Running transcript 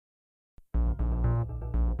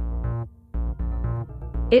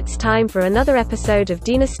It's time for another episode of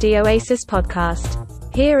Dynasty Oasis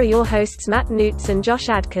podcast. Here are your hosts Matt Newts and Josh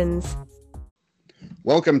Adkins.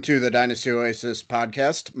 Welcome to the Dynasty Oasis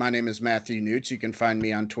podcast. My name is Matthew Newts. You can find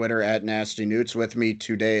me on Twitter at Nasty Newts. With me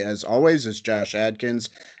today, as always, is Josh Adkins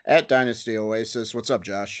at Dynasty Oasis. What's up,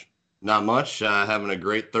 Josh? Not much. Having a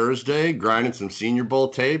great Thursday, grinding some Senior Bowl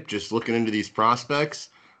tape, just looking into these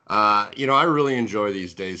prospects. I really enjoy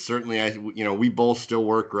these days. Certainly, we both still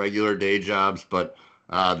work regular day jobs, but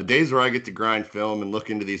the days where I get to grind film and look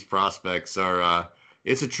into these prospects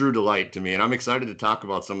it's a true delight to me. And I'm excited to talk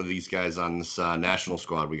about some of these guys on this national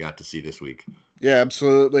squad we got to see this week. Yeah,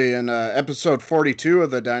 absolutely. And episode 42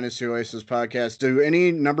 of the Dynasty Oasis podcast, do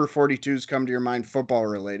any number 42s come to your mind football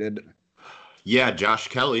related? Yeah, Josh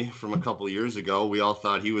Kelly from a couple of years ago. We all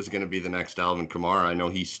thought he was going to be the next Alvin Kamara. I know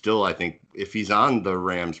he's still, I think, if he's on the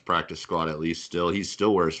Rams practice squad he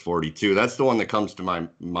still wears 42. That's the one that comes to my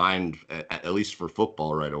mind, at least for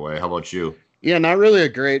football right away. How about you? Yeah, not really a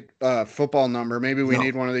great football number. Maybe we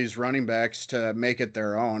need one of these running backs to make it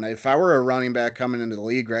their own. If I were a running back coming into the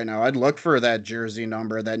league right now, I'd look for that jersey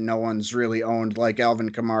number that no one's really owned like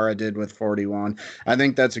Alvin Kamara did with 41. I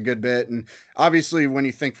think that's a good bit. And obviously, when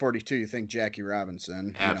you think 42, you think Jackie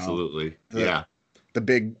Robinson. Absolutely. The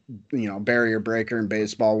big, barrier breaker in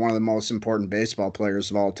baseball, one of the most important baseball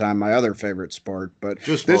players of all time, my other favorite sport. But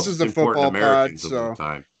just this is the football pod, so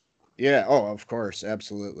time. Yeah, of course,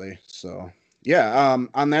 absolutely. So yeah,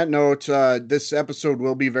 on that note, this episode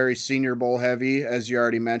will be very Senior Bowl heavy, as you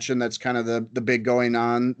already mentioned. That's kind of the big going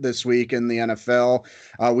on this week in the NFL.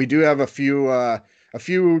 We do have a few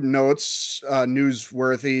notes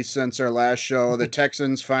newsworthy since our last show. The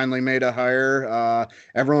Texans finally made a hire.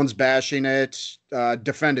 Everyone's bashing it.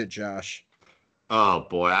 Defend it, Josh. Oh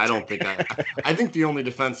boy, I think the only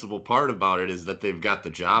defensible part about it is that they've got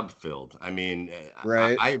the job filled. I mean,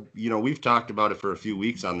 right. We've talked about it for a few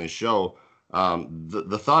weeks on this show.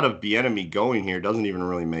 The thought of Bieniemy going here doesn't even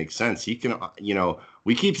really make sense. He can,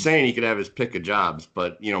 we keep saying he could have his pick of jobs,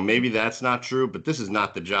 but maybe that's not true. But this is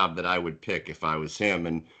not the job that I would pick if I was him.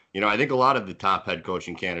 And I think a lot of the top head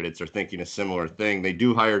coaching candidates are thinking a similar thing. They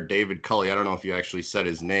do hire David Culley. I don't know if you actually said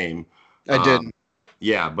his name. I didn't.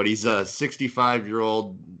 Yeah, but he's a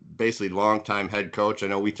 65-year-old, basically longtime head coach. I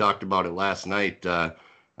know we talked about it last night.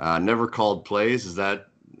 Never called plays. Is that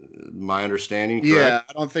my understanding correct? Yeah,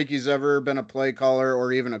 I don't think he's ever been a play caller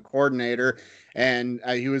or even a coordinator. And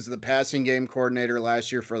he was the passing game coordinator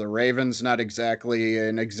last year for the Ravens. Not exactly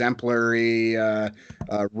an exemplary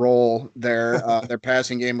role there. Their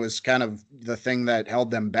passing game was kind of the thing that held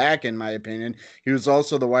them back, in my opinion. He was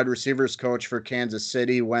also the wide receivers coach for Kansas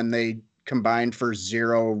City when they combined for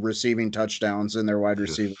 0 receiving touchdowns in their wide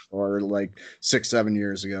receiver for like 6-7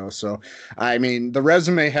 years ago. So, I mean, the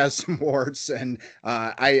resume has some warts, and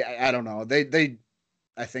I don't know. They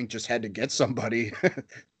I think just had to get somebody.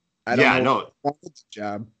 I don't know. The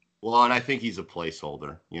job. Well, and I think he's a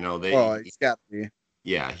placeholder. He's got to be.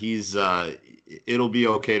 Yeah, he's. It'll be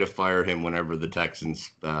okay to fire him whenever the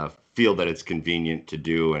Texans feel that it's convenient to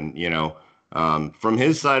do, and from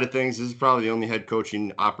his side of things, this is probably the only head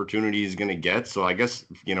coaching opportunity he's going to get. So I guess,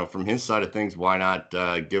 from his side of things, why not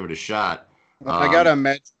give it a shot? I got to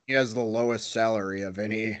imagine he has the lowest salary of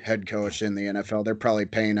any head coach in the NFL. They're probably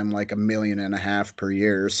paying him like $1.5 million per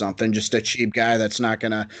year or something. Just a cheap guy that's not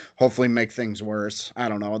going to hopefully make things worse. I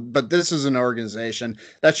don't know. But this is an organization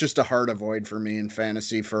that's just a hard avoid for me in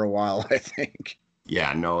fantasy for a while, I think.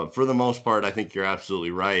 Yeah, no, for the most part, I think you're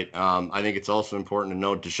absolutely right. I think it's also important to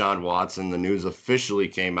note Deshaun Watson, the news officially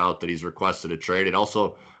came out that he's requested a trade. It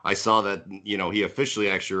also, I saw that, he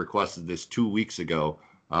officially actually requested this 2 weeks ago.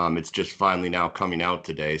 It's just finally now coming out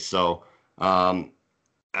today. So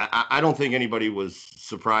I don't think anybody was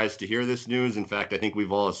surprised to hear this news. In fact, I think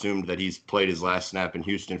we've all assumed that he's played his last snap in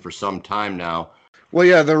Houston for some time now. Well,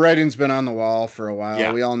 yeah, the writing's been on the wall for a while.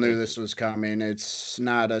 Yeah. We all knew this was coming. It's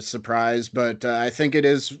not a surprise, but I think it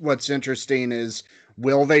is. What's interesting is,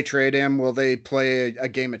 will they trade him? Will they play a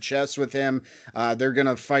game of chess with him? They're going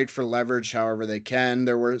to fight for leverage however they can.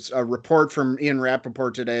 There was a report from Ian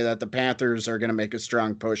Rappaport today that the Panthers are going to make a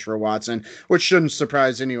strong push for Watson, which shouldn't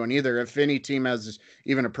surprise anyone either. If any team has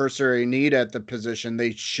even a cursory need at the position,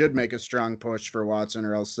 they should make a strong push for Watson,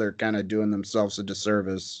 or else they're kind of doing themselves a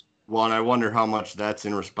disservice. Well, and I wonder how much that's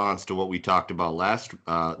in response to what we talked about last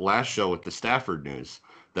show with the Stafford news,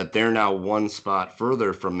 that they're now one spot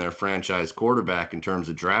further from their franchise quarterback in terms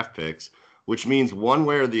of draft picks, which means one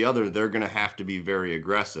way or the other, they're going to have to be very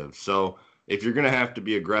aggressive. So if you're going to have to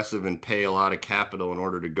be aggressive and pay a lot of capital in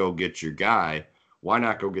order to go get your guy, why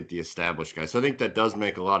not go get the established guy? So I think that does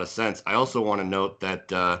make a lot of sense. I also want to note that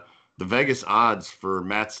the Vegas odds for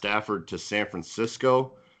Matt Stafford to San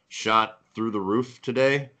Francisco shot through the roof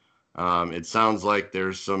today. It sounds like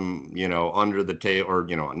there's some, under the table, or,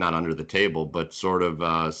 not under the table, but sort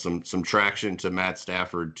of some traction to Matt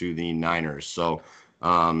Stafford to the Niners. So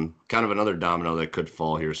kind of another domino that could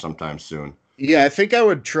fall here sometime soon. Yeah, I think I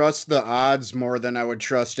would trust the odds more than I would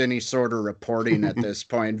trust any sort of reporting at this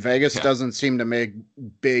point. Vegas Yeah. doesn't seem to make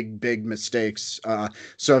big mistakes.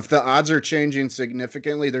 So if the odds are changing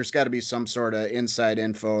significantly, there's got to be some sort of inside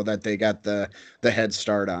info that they got the head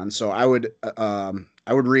start on. So I would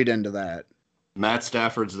read into that. Matt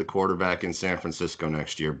Stafford's the quarterback in San Francisco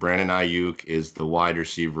next year. Brandon Ayuk is the wide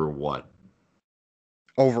receiver. What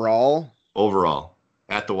Overall, overall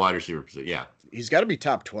at the wide receiver position? Yeah, he's got to be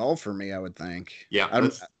top 12 for me, I would think. yeah.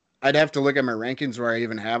 I'd have to look at my rankings where I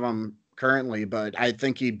even have him currently, but I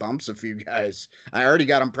think he bumps a few guys. I already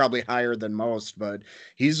got him probably higher than most, but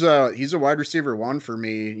he's a wide receiver one for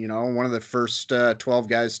me. One of the first 12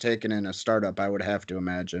 guys taken in a startup, I would have to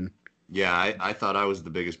imagine. Yeah, I thought I was the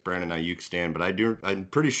biggest Brandon Ayuk stan, but I'm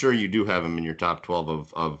pretty sure you do have him in your top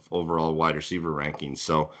 12 of overall wide receiver rankings.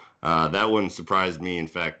 So that wouldn't surprise me. In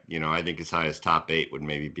fact, I think as high as top 8 would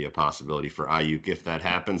maybe be a possibility for Ayuk if that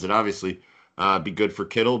happens. And obviously, be good for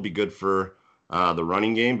Kittle, be good for the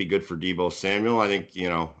running game, be good for Deebo Samuel. I think,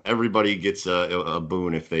 everybody gets a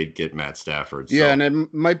boon if they get Matt Stafford. So. Yeah, and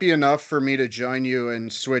it might be enough for me to join you in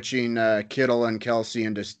switching Kittle and Kelsey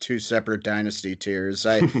into two separate dynasty tiers.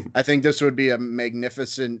 I think this would be a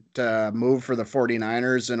magnificent move for the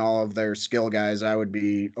 49ers and all of their skill guys. I would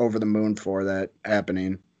be over the moon for that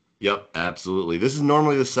happening. Yep, absolutely. This is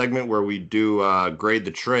normally the segment where we do grade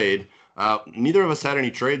the trade. Neither of us had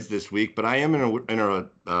any trades this week, but I am in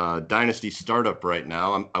a dynasty startup right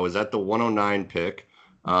now. I was at the 109 pick.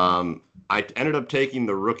 I ended up taking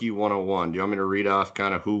the rookie 101. Do you want me to read off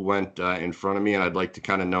kind of who went in front of me? And I'd like to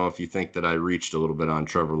kind of know if you think that I reached a little bit on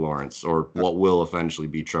Trevor Lawrence or what will eventually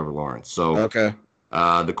be Trevor Lawrence. So okay.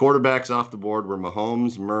 The quarterbacks off the board were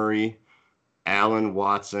Mahomes, Murray, Allen,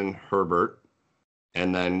 Watson, Herbert.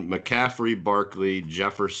 And then McCaffrey, Barkley,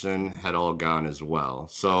 Jefferson had all gone as well.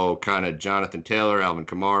 So kind of Jonathan Taylor, Alvin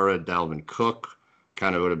Kamara, Dalvin Cook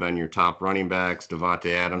kind of would have been your top running backs.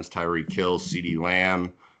 Devontae Adams, Tyreek Hill, CeeDee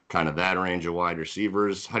Lamb, kind of that range of wide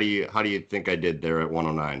receivers. How do you think I did there at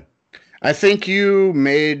 109? I think you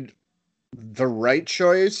made the right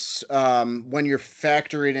choice when you're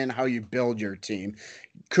factoring in how you build your team.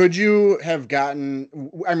 Could you have gotten,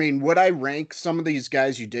 would I rank some of these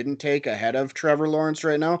guys you didn't take ahead of Trevor Lawrence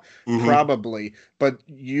right now? Mm-hmm. Probably, but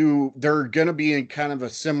they're going to be in kind of a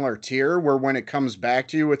similar tier where when it comes back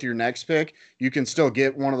to you with your next pick, you can still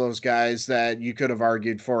get one of those guys that you could have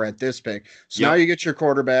argued for at this pick. So Now you get your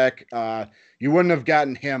quarterback. You wouldn't have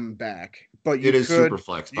gotten him back. But it is super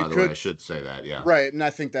flex, by the way. I should say that, yeah. Right, and I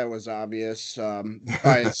think that was obvious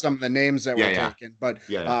by some of the names that were taken. But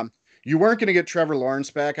you weren't going to get Trevor Lawrence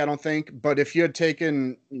back, I don't think. But if you had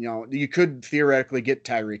taken, you could theoretically get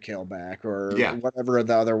Tyreek Hill back or whatever of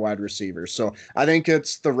the other wide receivers. So I think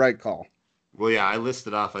it's the right call. Well, yeah, I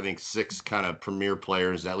listed off, I think, 6 kind of premier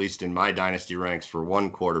players, at least in my dynasty ranks, for one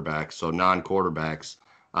quarterback, so non-quarterbacks.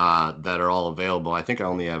 That are all available. I think I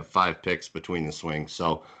only have 5 picks between the swings.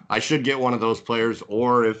 So I should get one of those players,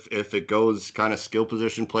 or if it goes kind of skill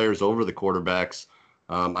position players over the quarterbacks,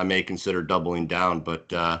 I may consider doubling down.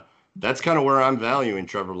 But that's kind of where I'm valuing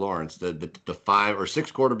Trevor Lawrence. The 5 or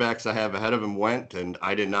 6 quarterbacks I have ahead of him went, and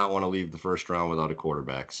I did not want to leave the first round without a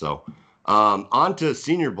quarterback. So on to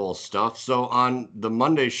Senior Bowl stuff. So on the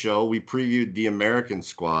Monday show, we previewed the American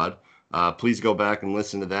squad. Please go back and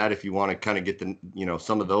listen to that if you want to kind of get the,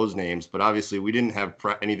 some of those names. But obviously, we didn't have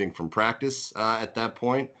anything from practice at that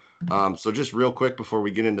point. So just real quick before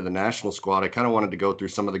we get into the national squad, I kind of wanted to go through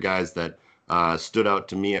some of the guys that stood out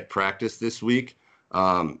to me at practice this week.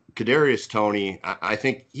 Kadarius Toney, I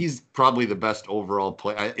think he's probably the best overall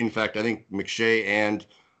player. In fact, I think McShay and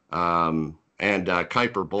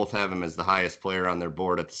Kuiper both have him as the highest player on their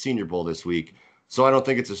board at the Senior Bowl this week. So I don't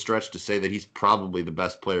think it's a stretch to say that he's probably the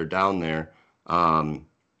best player down there,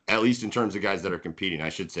 at least in terms of guys that are competing. I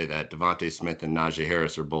should say that Devontae Smith and Najee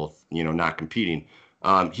Harris are both, not competing.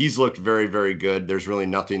 He's looked very, very good. There's really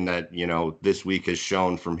nothing that, this week has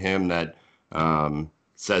shown from him that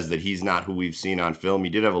says that he's not who we've seen on film. He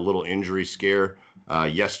did have a little injury scare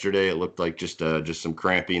yesterday. It looked like just some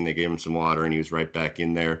cramping. They gave him some water, and he was right back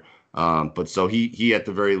in there. But so he at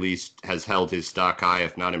the very least has held his stock high,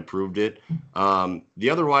 if not improved it. The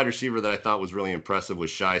other wide receiver that I thought was really impressive was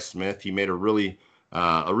Shi Smith. He made a really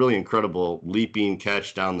incredible leaping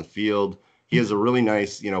catch down the field. He has a really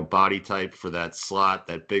nice, body type for that slot,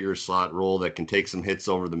 that bigger slot role that can take some hits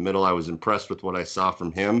over the middle. I was impressed with what I saw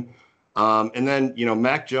from him. And then,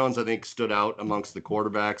 Mac Jones, I think, stood out amongst the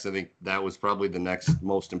quarterbacks. I think that was probably the next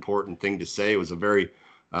most important thing to say. It was a very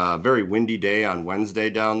windy day on Wednesday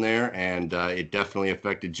down there, and it definitely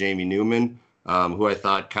affected Jamie Newman, who I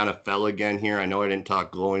thought kind of fell again here. I know I didn't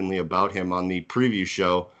talk glowingly about him on the preview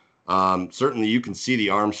show. Certainly, you can see the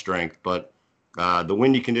arm strength, but the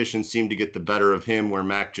windy conditions seem to get the better of him, where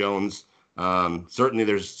Mac Jones, certainly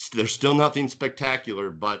there's still nothing spectacular,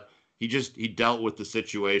 but he dealt with the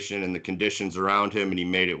situation and the conditions around him, and he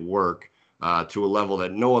made it work to a level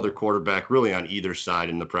that no other quarterback really on either side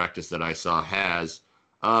in the practice that I saw has.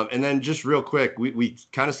 And then just real quick, we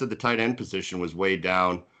kind of said the tight end position was way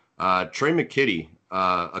down. Trey McKitty,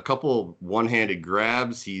 a couple one-handed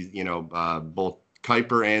grabs. He's, both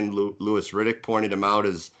Kuiper and Louis Riddick pointed him out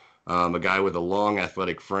as a guy with a long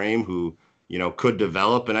athletic frame who, could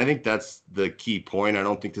develop. And I think that's the key point. I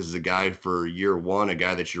don't think this is a guy for year one, a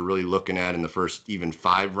guy that you're really looking at in the first even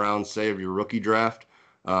 5 rounds, say, of your rookie draft.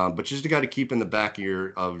 But just a guy to keep in the back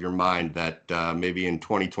of your mind that maybe in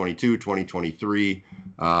 2022, 2023,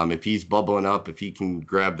 if he's bubbling up, if he can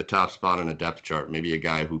grab the top spot on a depth chart, maybe a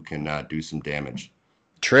guy who can do some damage.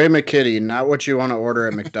 Trey McKitty, not what you want to order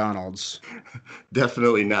at McDonald's.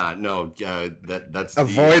 Definitely not. No, that's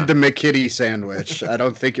avoid the McKitty sandwich. I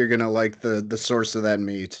don't think you're gonna like the source of that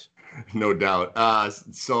meat. No doubt.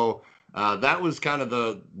 So that was kind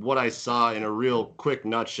of what I saw in a real quick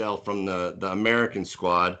nutshell from the American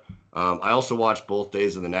squad. I also watched both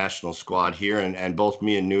days of the national squad here, and both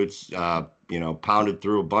me and Newts, pounded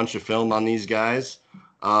through a bunch of film on these guys.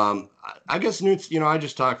 I guess, Newts, I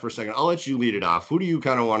just talked for a second. I'll let you lead it off. Who do you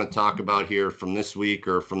kind of want to talk about here from this week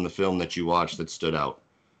or from the film that you watched that stood out?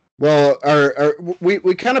 Well,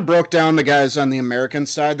 we kind of broke down the guys on the American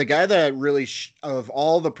side. The guy that really, of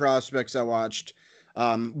all the prospects I watched,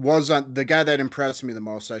 was on the guy that impressed me the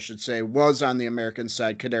most, I should say, was on the American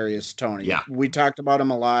side, Kadarius Toney. Yeah. We talked about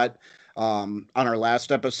him a lot on our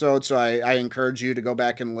last episode, so I encourage you to go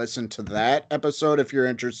back and listen to that episode if you're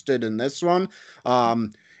interested in this one.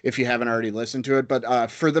 If you haven't already listened to it. But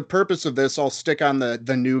for the purpose of this, I'll stick on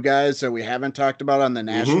the new guys that we haven't talked about on the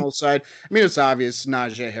national side. I mean, it's obvious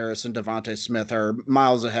Najee Harris and Devontae Smith are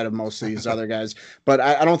miles ahead of most of these other guys, but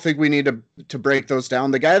I don't think we need to break those down.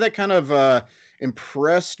 The guy that kind of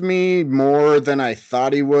impressed me more than I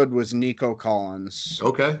thought he would was Nico Collins.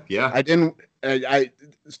 Okay, yeah.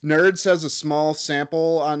 Nerds has a small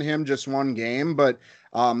sample on him, just one game, but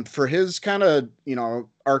for his kind of,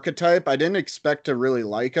 archetype, I didn't expect to really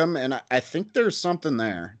like him, and I think there's something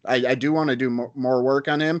there. I do want to do more work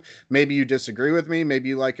on him. Maybe you disagree with me, maybe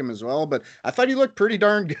you like him as well, but I thought he looked pretty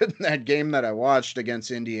darn good in that game that I watched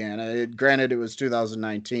against Indiana. Granted, it was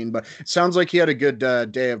 2019, but it sounds like he had a good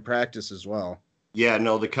day of practice as well. Yeah,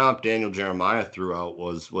 no, the comp Daniel Jeremiah threw out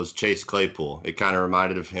was Chase Claypool. It kind of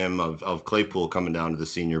reminded of him of Claypool coming down to the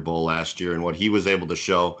Senior Bowl last year and what he was able to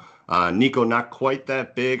show. Nico, not quite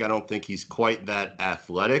that big. I don't think he's quite that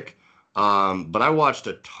athletic. But I watched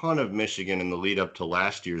a ton of Michigan in the lead up to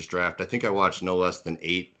last year's draft. I think I watched no less than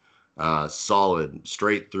 8 solid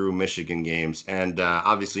straight through Michigan games. And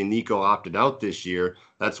obviously Nico opted out this year.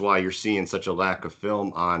 That's why you're seeing such a lack of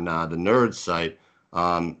film on the Nerds site.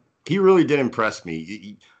 He really did impress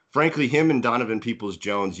me. Frankly, him and Donovan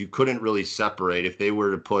Peoples-Jones, you couldn't really separate if they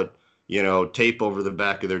were to put tape over the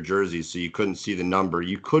back of their jerseys so you couldn't see the number.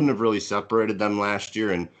 You couldn't have really separated them last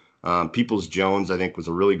year. And Peoples-Jones, I think, was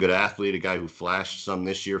a really good athlete, a guy who flashed some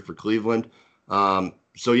this year for Cleveland.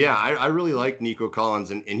 So, yeah, I really like Nico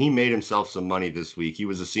Collins, and he made himself some money this week. He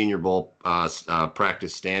was a Senior Bowl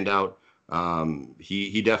practice standout.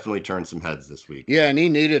 He definitely turned some heads this week. Yeah, and he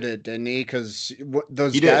needed it, didn't he? Because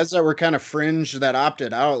those guys that were kind of fringe that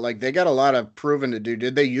opted out, like they got a lot of proving to do.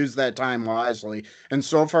 Did they use that time wisely? And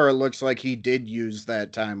so far, it looks like he did use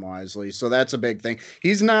that time wisely. So that's a big thing.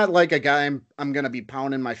 He's not like a guy I'm going to be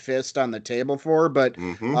pounding my fist on the table for, but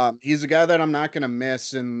he's a guy that I'm not going to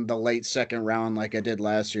miss in the late second round like I did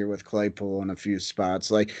last year with Claypool in a few spots.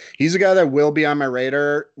 Like he's a guy that will be on my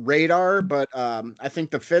radar, but I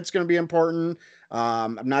think the fit's going to be important.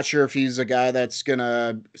 I'm not sure if he's a guy that's going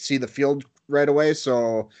to see the field right away.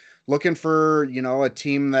 So looking for, a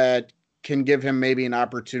team that can give him maybe an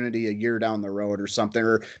opportunity a year down the road or something,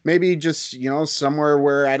 or maybe just, somewhere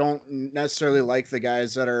where I don't necessarily like the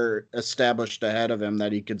guys that are established ahead of him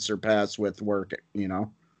that he could surpass with work,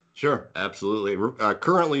 Sure, absolutely.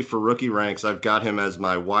 Currently for rookie ranks, I've got him as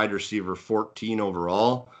my wide receiver 14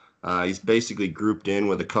 overall. He's basically grouped in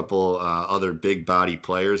with a couple other big body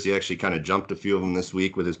players. He actually kind of jumped a few of them this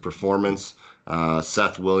week with his performance.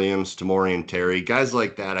 Seth Williams, Tamorrion Terry, guys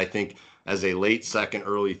like that. I think as a late second,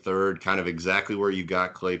 early third, kind of exactly where you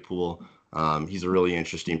got Claypool. He's a really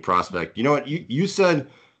interesting prospect. You know what? You said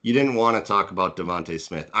you didn't want to talk about Devontae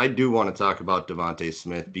Smith. I do want to talk about Devontae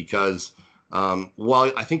Smith because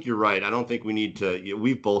while I think you're right, I don't think we need to.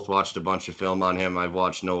 We've both watched a bunch of film on him. I've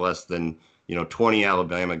watched no less than 20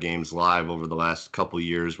 Alabama games live over the last couple of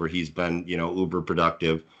years where he's been uber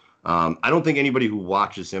productive. I don't think anybody who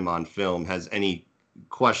watches him on film has any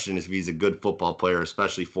question if he's a good football player,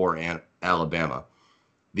 especially for Alabama.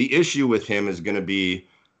 The issue with him is going to be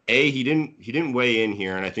he didn't weigh in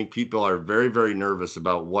here, and I think people are very, very nervous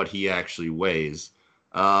about what he actually weighs.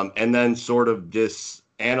 And then sort of this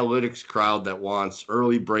analytics crowd that wants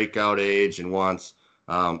early breakout age and wants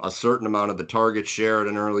a certain amount of the target share at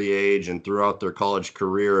an early age and throughout their college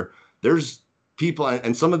career. There's people,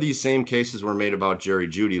 and some of these same cases were made about Jerry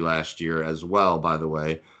Jeudy last year as well, by the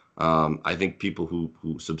way. I think people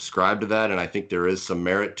who subscribe to that, and I think there is some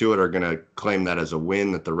merit to it, are going to claim that as a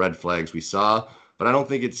win, that the red flags we saw. But I don't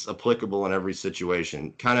think it's applicable in every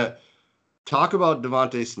situation. Kind of talk about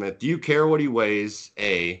Devontae Smith. Do you care what he weighs,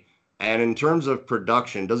 A? And in terms of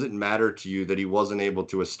production, does it matter to you that he wasn't able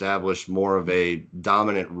to establish more of a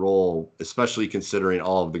dominant role, especially considering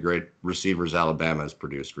all of the great receivers Alabama has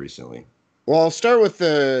produced recently? Well, I'll start with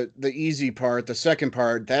the easy part. The second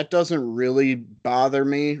part, that doesn't really bother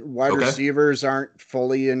me. Wide receivers aren't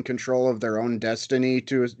fully in control of their own destiny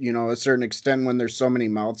to a certain extent when there's so many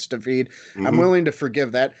mouths to feed. Mm-hmm. I'm willing to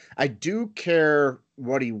forgive that. I do care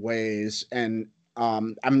what he weighs, and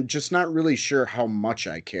I'm just not really sure how much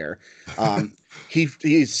I care.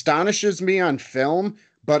 He astonishes me on film,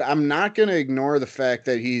 but I'm not going to ignore the fact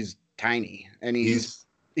that he's tiny and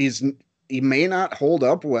he may not hold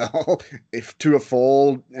up well to a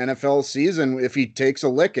full NFL season if he takes a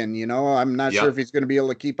licking. I'm not sure if he's going to be able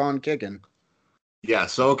to keep on kicking. Yeah.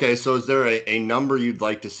 So is there a number you'd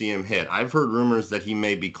like to see him hit? I've heard rumors that he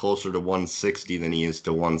may be closer to 160 than he is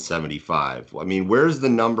to 175. I mean, where's the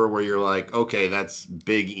number where you're like, okay, that's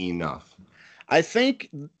big enough? I think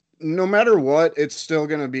no matter what, it's still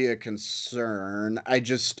going to be a concern.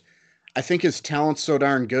 I think his talent's so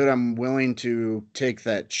darn good, I'm willing to take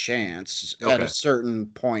that chance at a certain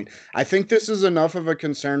point. I think this is enough of a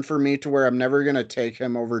concern for me to where I'm never going to take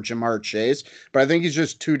him over Ja'Marr Chase, but I think he's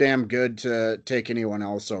just too damn good to take anyone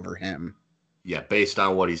else over him. Yeah, based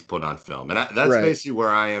on what he's put on film. And that's basically where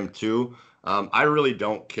I am too. I really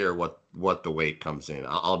don't care what the weight comes in.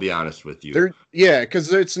 I'll be honest with you.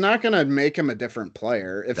 Because it's not going to make him a different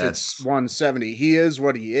player if it's 170. He is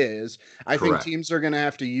what he is. I think teams are going to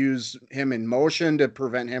have to use him in motion to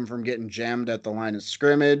prevent him from getting jammed at the line of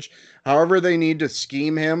scrimmage. However, they need to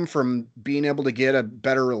scheme him from being able to get a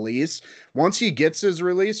better release. Once he gets his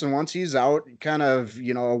release and once he's out kind of,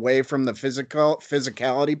 away from the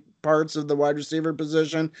physicality parts of the wide receiver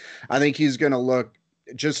position, I think he's going to look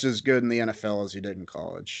just as good in the NFL as he did in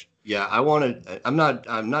college. Yeah, I'm not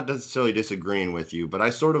necessarily disagreeing with you, but I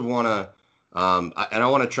sort of want to, and I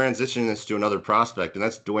want to transition this to another prospect, and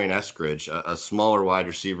that's Dwayne Eskridge, a smaller wide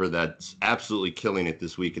receiver that's absolutely killing it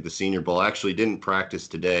this week at the Senior Bowl. Actually didn't practice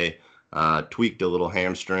today, tweaked a little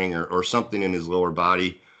hamstring or something in his lower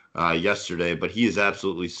body yesterday, but he has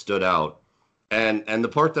absolutely stood out. And the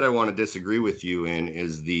part that I want to disagree with you in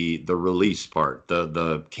is the release part.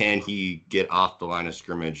 The can he get off the line of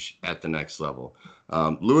scrimmage at the next level?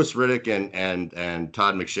 Louis Riddick and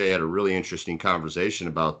Todd McShay had a really interesting conversation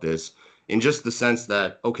about this in just the sense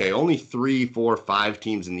that, okay, only 3, 4, 5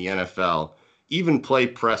 teams in the NFL even play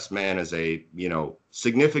press man as a,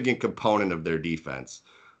 significant component of their defense.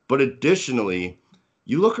 But additionally,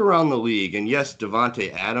 you look around the league, and yes,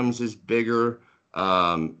 Devontae Adams is bigger.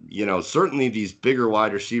 Certainly these bigger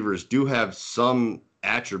wide receivers do have some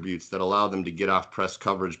attributes that allow them to get off press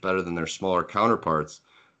coverage better than their smaller counterparts.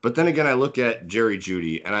 But then again, I look at Jerry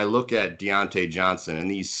Jeudy and I look at Deontay Johnson and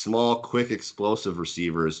these small, quick, explosive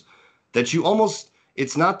receivers that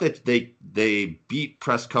it's not that they beat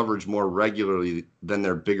press coverage more regularly than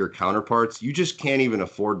their bigger counterparts. You just can't even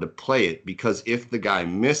afford to play it because if the guy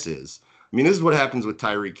misses, I mean, this is what happens with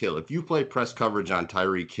Tyreek Hill. If you play press coverage on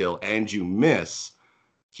Tyreek Hill and you miss,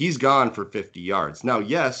 he's gone for 50 yards. Now,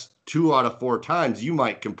 yes, 2 out of 4 times you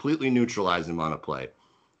might completely neutralize him on a play.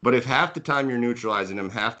 But if half the time you're neutralizing him,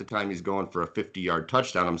 half the time he's going for a 50-yard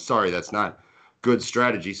touchdown, I'm sorry, that's not good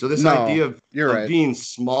strategy. So this idea of being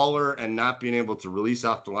smaller and not being able to release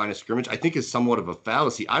off the line of scrimmage, I think is somewhat of a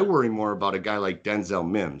fallacy. I worry more about a guy like Denzel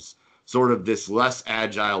Mims, sort of this less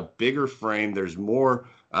agile, bigger frame. There's more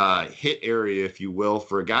hit area, if you will,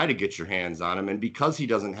 for a guy to get your hands on him. And because he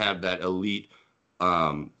doesn't have that elite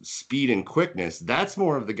speed and quickness, that's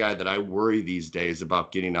more of the guy that I worry these days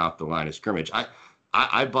about getting off the line of scrimmage.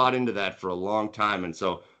 I bought into that for a long time. And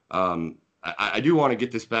so I do want to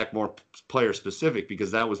get this back more player specific, because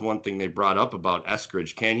that was one thing they brought up about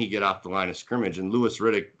Eskridge. Can he get off the line of scrimmage? And Louis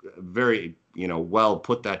Riddick very, well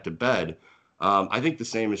put that to bed. I think the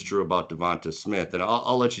same is true about Devonta Smith. And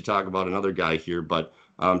I'll let you talk about another guy here, but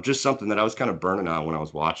just something that I was kind of burning on when I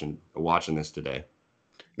was watching this today.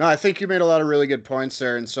 No, I think you made a lot of really good points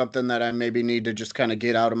there, and something that I maybe need to just kind of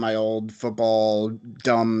get out of my old football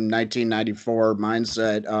dumb 1994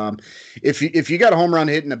 mindset. If you got a home run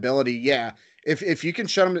hitting ability, yeah. If you can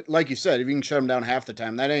shut them, like you said, if you can shut them down half the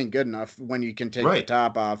time, that ain't good enough when you can take the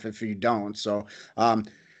top off if you don't. So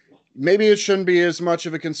maybe it shouldn't be as much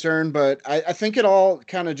of a concern, but I think it all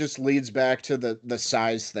kind of just leads back to the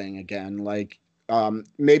size thing again. Like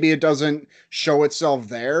maybe it doesn't show itself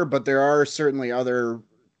there, but there are certainly other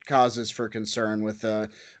causes for concern with a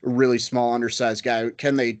really small undersized guy.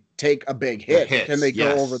 Can they take a big hit? Can they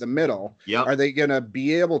go over the middle? Yep. Are they going to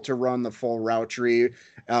be able to run the full route tree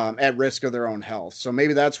at risk of their own health? So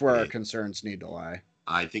maybe that's where our concerns need to lie.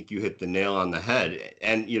 I think you hit the nail on the head.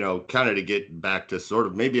 And, kind of to get back to sort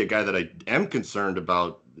of maybe a guy that I am concerned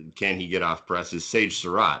about, can he get off press, is Sage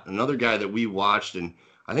Surratt, another guy that we watched, and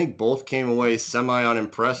I think both came away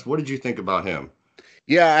semi-unimpressed. What did you think about him?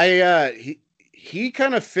 Yeah, he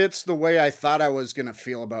kind of fits the way I thought I was going to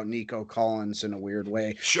feel about Nico Collins in a weird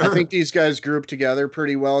way. Sure. I think these guys group together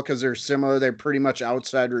pretty well because they're similar. They're pretty much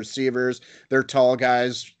outside receivers. They're tall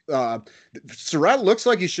guys. Surratt looks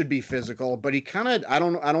like he should be physical, but he kind of, I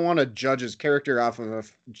don't want to judge his character off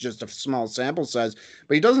of just a small sample size,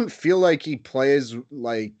 but he doesn't feel like he plays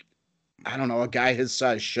like, I don't know, a guy his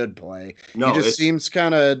size should play. No, he just seems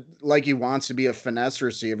kind of like he wants to be a finesse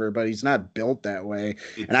receiver, but he's not built that way.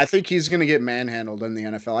 And I think he's going to get manhandled in the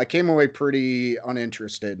NFL. I came away pretty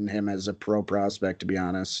uninterested in him as a pro prospect, to be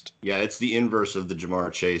honest. Yeah, it's the inverse of the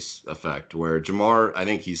Jamar Chase effect, where Jamar, I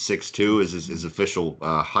think he's 6'2", is his official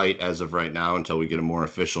height as of right now until we get a more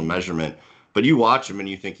official measurement. But you watch him and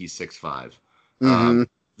you think he's 6'5". Mm-hmm.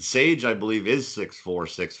 Sage, I believe, is 6'4",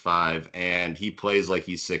 6'5", and he plays like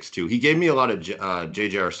he's 6'2". He gave me a lot of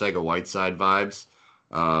J.J. Arcega-Whiteside vibes.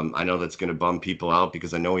 I know that's going to bum people out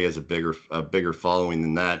because I know he has a bigger following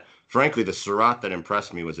than that. Frankly, the Surratt that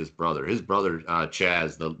impressed me was his brother. His brother,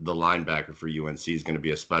 Chaz, the linebacker for UNC, is going to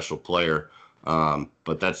be a special player.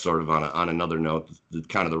 But that's sort of on another note,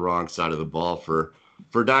 kind of the wrong side of the ball for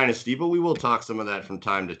Dynasty. But we will talk some of that from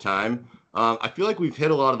time to time. I feel like we've hit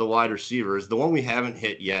a lot of the wide receivers. The one we haven't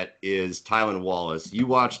hit yet is Tylan Wallace. You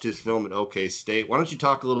watched his film at OK State. Why don't you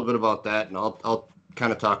talk a little bit about that, and I'll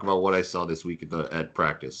kind of talk about what I saw this week at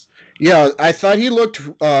practice. Yeah, I thought he looked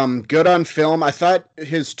good on film. I thought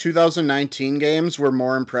his 2019 games were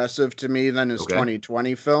more impressive to me than his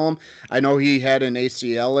 2020 film. I know he had an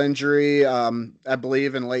ACL injury, I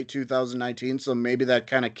believe, in late 2019, so maybe that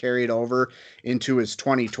kind of carried over into his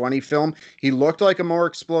 2020 film. He looked like a more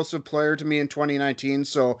explosive player to me in 2019,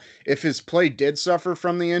 so if his play did suffer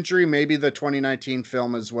from the injury, maybe the 2019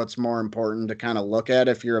 film is what's more important to kind of look at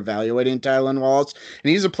if you're evaluating Tylan Wallace.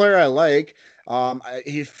 And he's a player I like.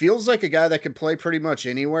 He feels like a guy that can play pretty much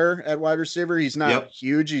anywhere at wide receiver. He's not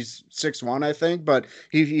huge. He's 6'1", I think, but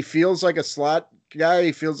he feels like a slot guy.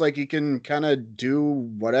 He feels like he can kind of do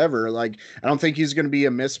whatever. Like, I don't think he's going to be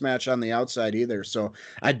a mismatch on the outside either. So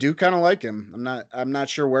I do kind of like him. I'm not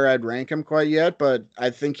sure where I'd rank him quite yet, but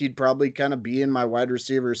I think he'd probably kind of be in my wide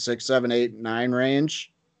receiver 6, 7, 8, 9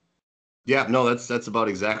 range. Yeah, no, that's about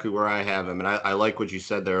exactly where I have him. And I like what you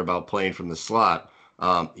said there about playing from the slot.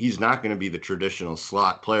 He's not going to be the traditional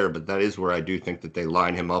slot player, but that is where I do think that they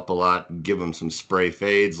line him up a lot, give him some spray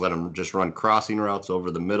fades, let him just run crossing routes over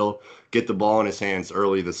the middle, get the ball in his hands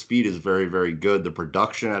early. The speed is very, very good. The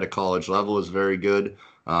production at a college level is very good,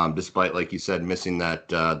 despite, like you said, missing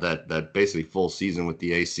that basically full season with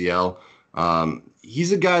the ACL.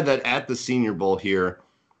 He's a guy that at the Senior Bowl here,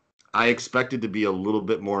 I expected to be a little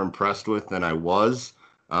bit more impressed with than I was.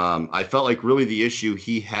 I felt like really the issue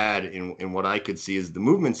he had in what I could see is the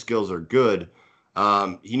movement skills are good.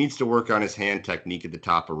 He needs to work on his hand technique at the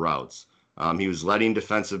top of routes. He was letting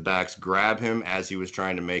defensive backs grab him as he was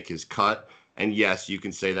trying to make his cut. And yes, you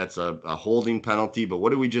can say that's a holding penalty, but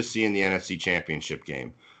what did we just see in the NFC Championship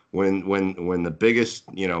game? When the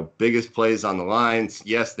biggest plays on the lines,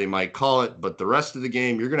 yes, they might call it, but the rest of the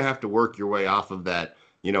game, you're going to have to work your way off of that,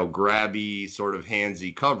 grabby sort of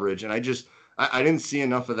handsy coverage. And I didn't see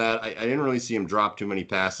enough of that. I didn't really see him drop too many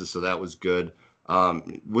passes, so that was good.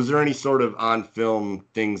 Was there any sort of on-film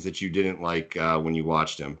things that you didn't like when you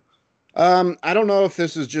watched him? I don't know if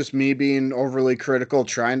this is just me being overly critical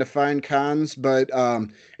trying to find cons, but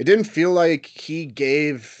it didn't feel like he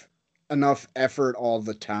gave enough effort all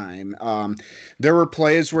the time. There were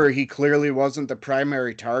plays where he clearly wasn't the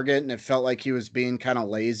primary target, and it felt like he was being kind of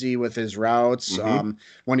lazy with his routes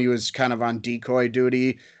when he was kind of on decoy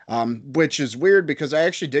duty, which is weird because I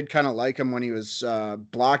actually did kind of like him when he was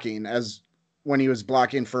blocking, as when he was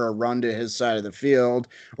blocking for a run to his side of the field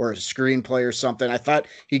or a screenplay or something. I thought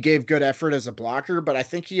he gave good effort as a blocker, but I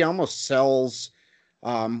think he almost sells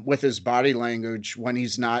with his body language when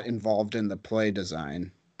he's not involved in the play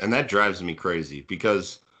design. And that drives me crazy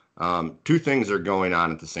because two things are going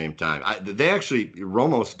on at the same time.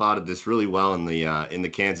 Romo spotted this really well in the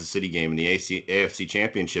Kansas City game, in the AFC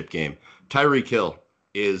Championship game. Tyreek Hill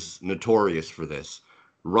is notorious for this.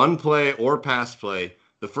 Run play or pass play,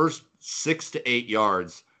 the first 6 to 8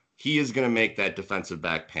 yards, he is going to make that defensive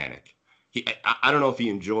back panic. I don't know if he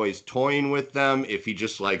enjoys toying with them, if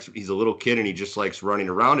he's a little kid and he just likes running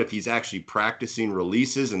around, if he's actually practicing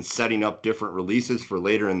releases and setting up different releases for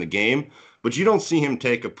later in the game. But you don't see him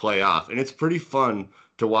take a play off. And it's pretty fun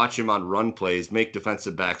to watch him on run plays make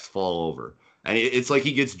defensive backs fall over. And it's like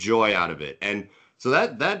he gets joy out of it. And so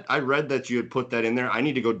that I read that you had put that in there. I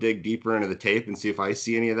need to go dig deeper into the tape and see if I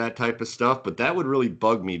see any of that type of stuff. But that would really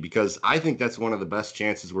bug me because I think that's one of the best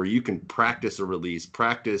chances where you can practice a release,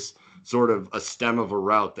 practice sort of a stem of a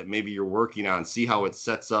route that maybe you're working on, see how it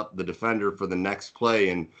sets up the defender for the next play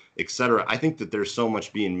and et cetera. I think that there's so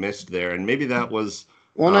much being missed there. And maybe that was...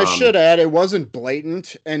 Well, and I should add, it wasn't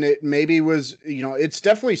blatant, and it maybe was, it's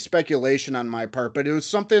definitely speculation on my part, but it was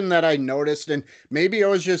something that I noticed, and maybe I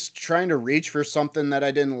was just trying to reach for something that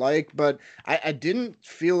I didn't like, but I didn't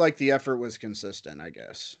feel like the effort was consistent, I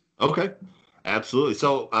guess. Okay. Absolutely.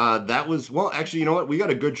 So that was, well, actually, you know what? We got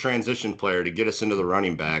a good transition player to get us into the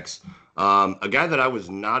running backs. A guy that I was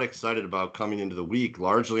not excited about coming into the week,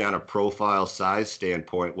 largely on a profile size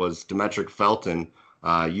standpoint, was Demetric Felton,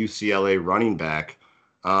 UCLA running back.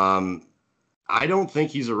 I don't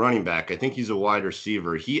think he's a running back. I think he's a wide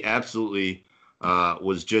receiver. He absolutely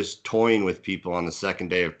was just toying with people on the second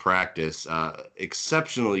day of practice.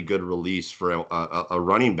 Exceptionally good release for a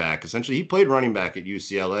running back. Essentially, he played running back at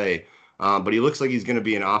UCLA. But he looks like he's going to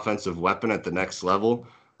be an offensive weapon at the next level.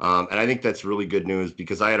 And I think that's really good news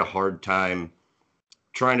because I had a hard time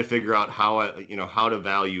trying to figure out how to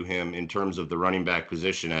value him in terms of the running back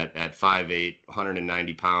position at 5'8",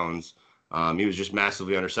 190 pounds. He was just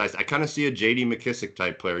massively undersized. I kind of see a J.D. McKissick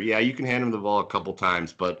type player. Yeah, you can hand him the ball a couple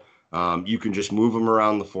times, but you can just move him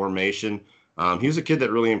around the formation. He was a kid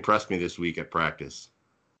that really impressed me this week at practice.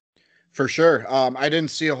 For sure. I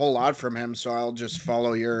didn't see a whole lot from him, so I'll just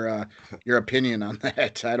follow your opinion on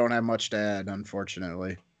that. I don't have much to add,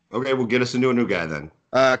 unfortunately. Okay, we'll get us into a new guy then.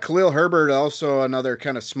 Khalil Herbert, also another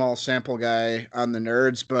kind of small sample guy on the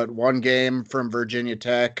Nerds, but one game from Virginia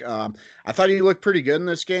Tech. I thought he looked pretty good in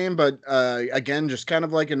this game, but again, just kind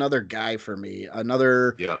of like another guy for me,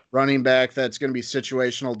 another running back that's going to be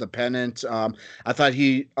situational dependent. I thought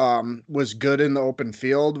he was good in the open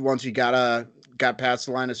field once he got past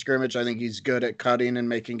the line of scrimmage. I think he's good at cutting and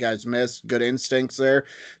making guys miss. Good instincts there.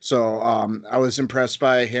 So I was impressed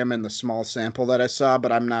by him in the small sample that I saw,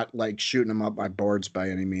 but I'm not like shooting him up my boards by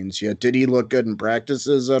any means yet. Did he look good in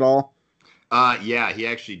practices at all? Yeah, he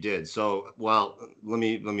actually did. So, well, let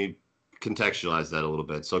me contextualize that a little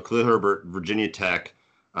bit. So Khalil Herbert, Virginia Tech,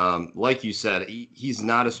 like you said, he's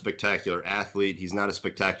not a spectacular athlete. He's not a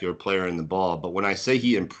spectacular player in the ball. But when I say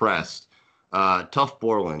he impressed, Tuf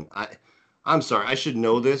Borland, I'm sorry, I should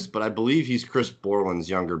know this, but I believe he's Chris Borland's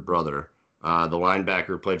younger brother. The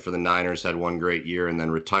linebacker played for the Niners, had one great year, and then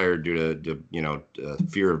retired due to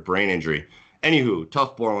fear of brain injury. Anywho,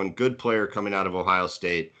 Tuf Borland, good player coming out of Ohio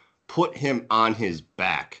State, put him on his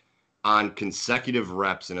back on consecutive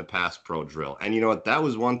reps in a pass pro drill. And you know what? That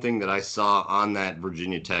was one thing that I saw on that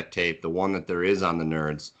Virginia Tech tape, the one that there is on the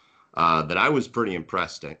Nerds, that I was pretty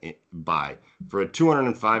impressed by. For a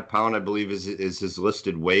 205-pound, I believe is his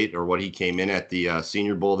listed weight, or what he came in at the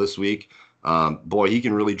Senior Bowl this week. Boy, he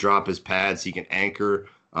can really drop his pads. He can anchor.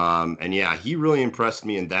 And yeah, he really impressed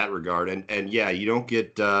me in that regard. And yeah, you don't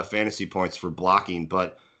get fantasy points for blocking,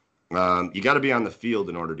 but you got to be on the field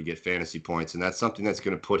in order to get fantasy points. And that's something that's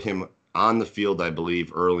going to put him on the field, I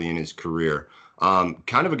believe, early in his career.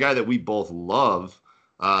 Kind of a guy that we both love.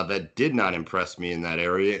 That did not impress me in that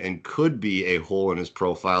area and could be a hole in his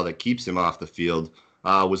profile that keeps him off the field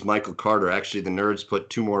was Michael Carter. Actually, the Nerds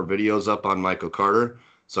put 2 more videos up on Michael Carter,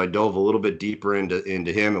 so I dove a little bit deeper into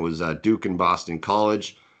him. It was Duke and Boston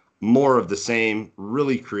College. More of the same,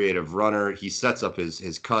 really creative runner. He sets up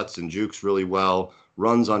his cuts and jukes really well,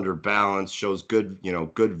 runs under balance, shows good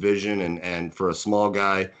vision, and for a small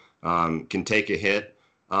guy, can take a hit.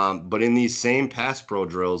 But in these same pass pro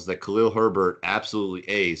drills that Khalil Herbert absolutely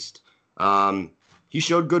aced, He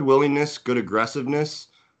showed good willingness, good aggressiveness,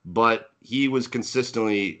 but he was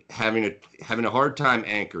consistently having a hard time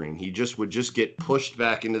anchoring. He would just get pushed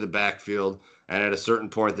back into the backfield, and at a certain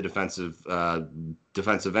point, the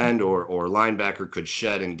defensive end or linebacker could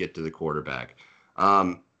shed and get to the quarterback.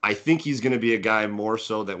 I think he's going to be a guy more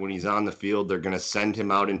so that when he's on the field, they're going to send him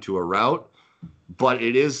out into a route. But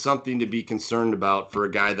it is something to be concerned about for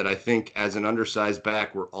a guy that I think, as an undersized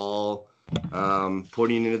back, we're all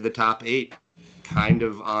putting into the top 8, kind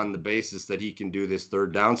of on the basis that he can do this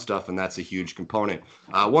third down stuff, and that's a huge component.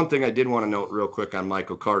 One thing I did want to note real quick on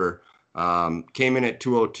Michael Carter, came in at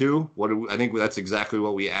 202. I think that's exactly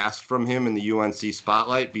what we asked from him in the UNC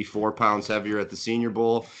spotlight, be 4 pounds heavier at the Senior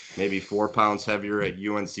Bowl, maybe 4 pounds heavier at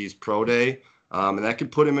UNC's Pro Day. And that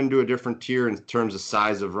could put him into a different tier in terms of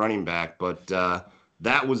size of running back. But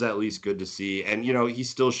that was at least good to see. And, he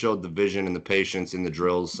still showed the vision and the patience in the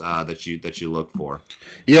drills that you look for.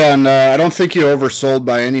 Yeah, and I don't think you oversold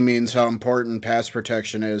by any means how important pass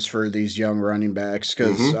protection is for these young running backs,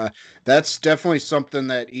 because that's definitely something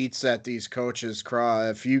that eats at these coaches' craw.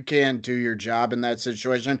 If you can't do your job in that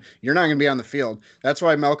situation, you're not going to be on the field. That's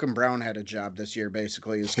why Malcolm Brown had a job this year,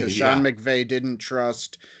 basically, is because Sean McVay didn't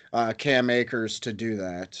trust Cam Akers to do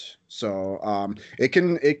that. So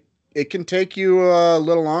it can take you a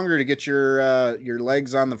little longer to get your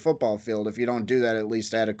legs on the football field if you don't do that at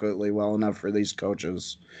least adequately well enough for these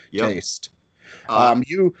coaches' taste.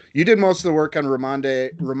 You did most of the work on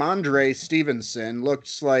Ramondre Stevenson.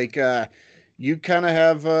 Looks like you kind of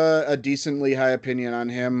have a decently high opinion on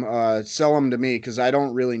him. Sell him to me because I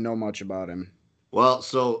don't really know much about him. Well,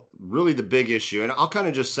 so really the big issue, and I'll kind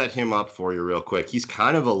of just set him up for you real quick. He's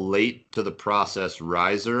kind of a late to the process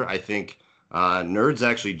riser. I think Nerds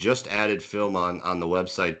actually just added film on the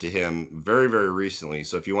website to him very, very recently.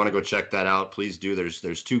 So if you want to go check that out, please do.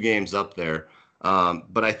 There's 2 games up there.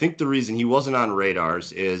 But I think the reason he wasn't on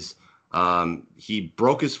radars is he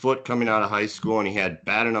broke his foot coming out of high school, and he had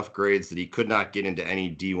bad enough grades that he could not get into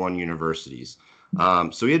any D1 universities.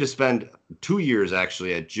 So he had to spend 2 years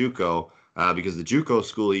actually at JUCO because the JUCO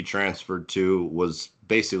school he transferred to was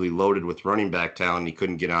basically loaded with running back talent, and he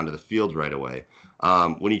couldn't get onto the field right away.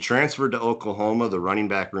 When he transferred to Oklahoma, the running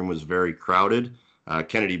back room was very crowded.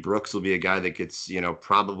 Kennedy Brooks will be a guy that gets,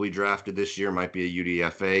 probably drafted this year, might be a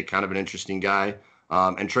UDFA, kind of an interesting guy.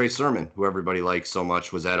 And Trey Sermon, who everybody likes so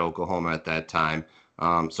much, was at Oklahoma at that time.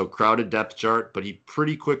 So crowded depth chart, but he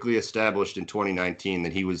pretty quickly established in 2019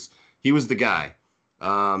 that he was the guy.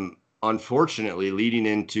 Unfortunately, leading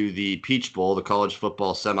into the Peach Bowl, the college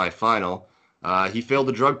football semifinal, he failed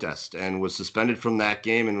the drug test and was suspended from that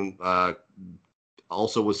game, and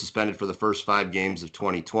also was suspended for the first 5 games of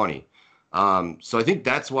 2020. So I think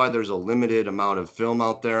that's why there's a limited amount of film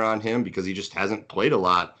out there on him, because he just hasn't played a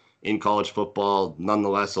lot in college football,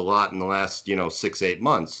 nonetheless a lot in the last 6-8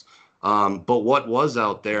 months. But what was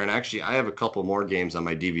out there, and actually I have a couple more games on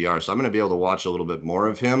my DVR, so I'm going to be able to watch a little bit more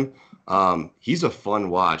of him. He's a fun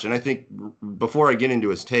watch. And I think before I get into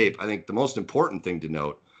his tape, I think the most important thing to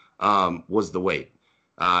note was the weight.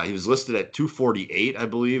 He was listed at 248, I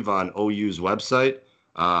believe, on OU's website,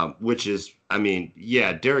 which is,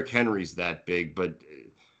 Derrick Henry's that big, but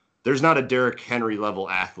there's not a Derrick Henry level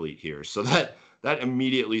athlete here. So that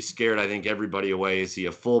immediately scared, I think, everybody away. Is he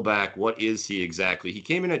a fullback? What is he exactly? He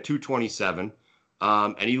came in at 227,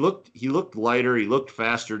 and he looked lighter. He looked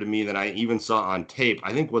faster to me than I even saw on tape.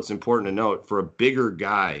 I think what's important to note, for a bigger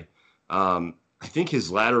guy, I think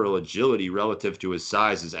his lateral agility relative to his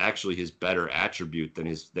size is actually his better attribute than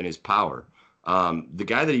his power. The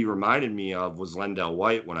guy that he reminded me of was Lendell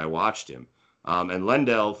White when I watched him. And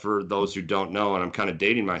Lendell, for those who don't know, and I'm kind of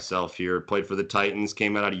dating myself here, played for the Titans,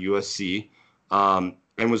 came out of USC, and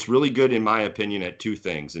was really good, in my opinion, at 2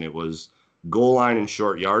 things. And it was goal line and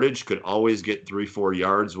short yardage, could always get 3-4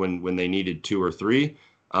 yards when they needed 2 or 3.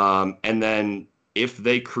 And then if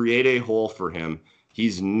they create a hole for him,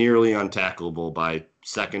 he's nearly untackleable by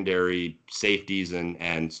secondary safeties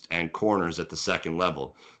and corners at the second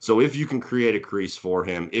level. So if you can create a crease for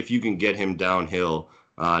him, if you can get him downhill,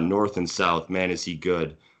 north and south, man, is he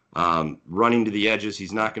good. Running to the edges,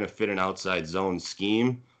 he's not going to fit an outside zone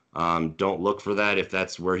scheme. Don't look for that. If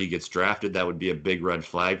that's where he gets drafted, that would be a big red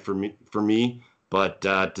flag for me. But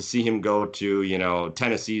to see him go to,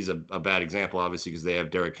 Tennessee's a bad example, obviously, because they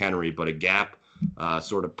have Derrick Henry, but a gap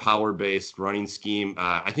sort of power-based running scheme,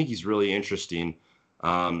 I think he's really interesting.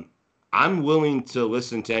 I'm willing to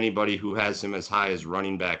listen to anybody who has him as high as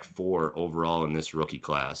running back 4 overall in this rookie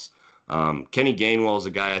class. Kenny Gainwell is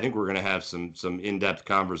a guy I think we're going to have some in-depth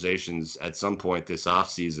conversations at some point this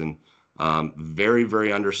offseason. Very,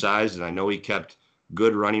 very undersized, and I know he kept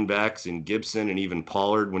good running backs in Gibson and even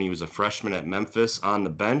Pollard when he was a freshman at Memphis on the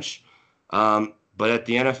bench. But at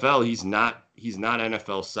the NFL, he's not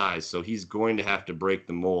NFL size, so he's going to have to break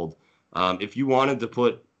the mold. If you wanted to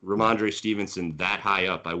put Ramondre Stevenson that high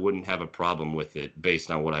up, I wouldn't have a problem with it based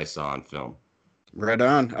on what I saw on film. Right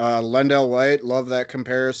on. Lendell White, love that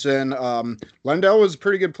comparison. Lendell was a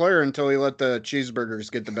pretty good player until he let the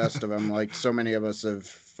cheeseburgers get the best of him, like so many of us have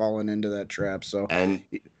fallen into that trap. So and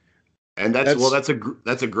that's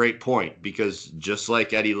a great point, because just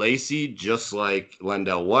like Eddie Lacy, just like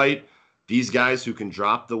Lendell White, these guys who can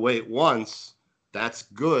drop the weight once, that's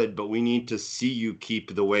good, but we need to see you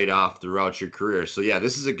keep the weight off throughout your career. So yeah,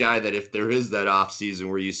 this is a guy that if there is that off season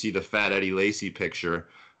where you see the fat Eddie Lacy picture,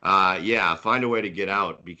 find a way to get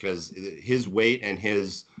out, because his weight and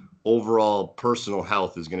his overall personal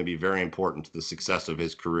health is going to be very important to the success of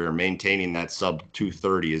his career. Maintaining that sub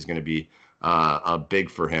 230 is going to be big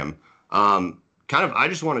for him. I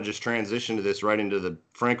just want to just transition to this right into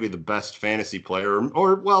frankly, the best fantasy player,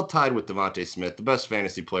 or well tied with Devontae Smith, the best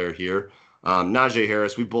fantasy player here. Najee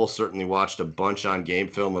Harris, we both certainly watched a bunch on game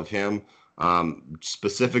film of him.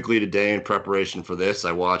 Specifically today in preparation for this,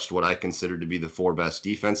 I watched what I consider to be the 4 best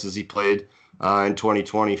defenses he played in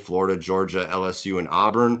 2020, Florida, Georgia, LSU, and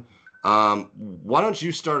Auburn. Why don't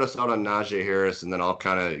you start us out on Najee Harris, and then I'll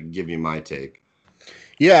kind of give you my take.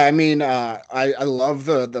 Yeah, I mean, I love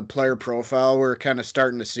the player profile we're kind of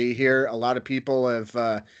starting to see here. A lot of people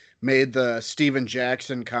have made the Steven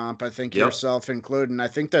Jackson comp, I think yourself included, and I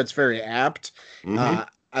think that's very apt. Mm-hmm.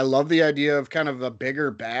 I love the idea of kind of a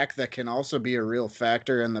bigger back that can also be a real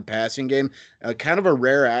factor in the passing game, kind of a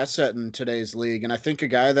rare asset in today's league. And I think a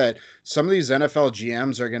guy that some of these NFL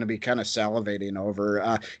GMs are going to be kind of salivating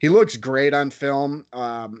over. He looks great on film.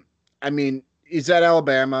 I mean, he's at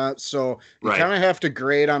Alabama, so you kind of have to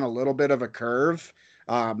grade on a little bit of a curve.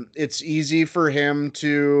 It's easy for him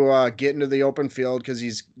to get into the open field because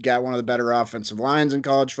he's got one of the better offensive lines in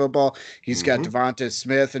college football. He's got Devonta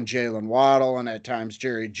Smith and Jalen Waddle, and at times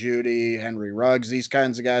Jerry Jeudy, Henry Ruggs, these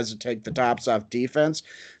kinds of guys that take the tops off defense.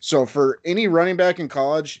 So for any running back in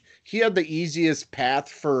college, he had the easiest path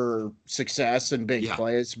for success and big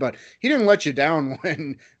plays, but he didn't let you down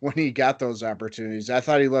when he got those opportunities. I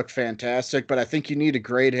thought he looked fantastic, but I think you need to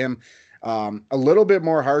grade him a little bit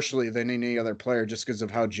more harshly than any other player just because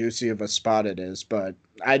of how juicy of a spot it is. But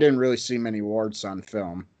I didn't really see many warts on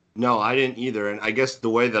film. No, I didn't either. And I guess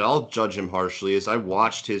the way that I'll judge him harshly is I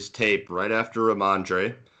watched his tape right after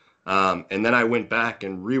Ramondre. And then I went back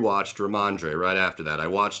and rewatched Ramondre right after that. I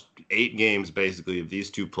watched 8 games basically of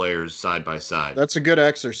these two players side by side. That's a good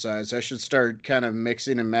exercise. I should start kind of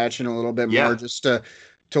mixing and matching a little bit more just to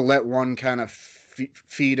let one kind of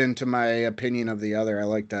feed into my opinion of the other. I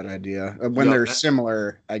like that idea when they're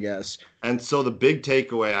similar, I guess. And so the big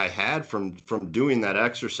takeaway I had from doing that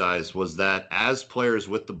exercise was that as players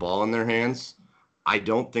with the ball in their hands, I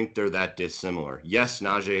don't think they're that dissimilar. Yes,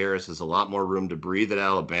 Najee Harris has a lot more room to breathe at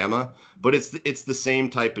Alabama, but it's the same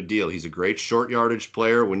type of deal. He's a great short yardage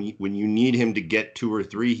player. When you need him to get 2 or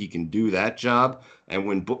 3, he can do that job. And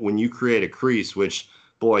when you create a crease, which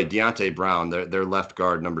boy, Deonte Brown, their left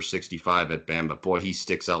guard, number 65 at Bama, boy, he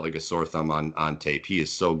sticks out like a sore thumb on tape. He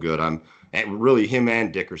is so good. And really, him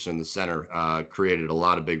and Dickerson, the center, created a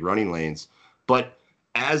lot of big running lanes. But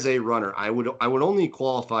as a runner, I would only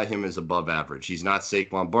qualify him as above average. He's not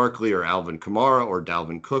Saquon Barkley or Alvin Kamara or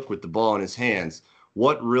Dalvin Cook with the ball in his hands.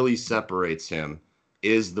 What really separates him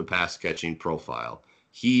is the pass catching profile.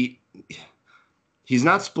 He's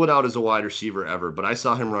not split out as a wide receiver ever, but I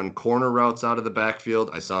saw him run corner routes out of the backfield.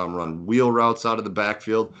 I saw him run wheel routes out of the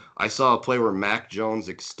backfield. I saw a play where Mac Jones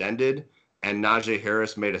extended and Najee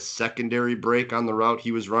Harris made a secondary break on the route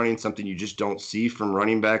he was running, something you just don't see from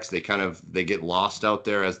running backs. They get lost out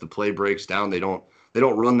there as the play breaks down. They don't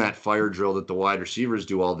run that fire drill that the wide receivers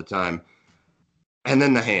do all the time. And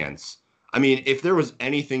then the hands. I mean, if there was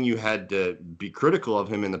anything you had to be critical of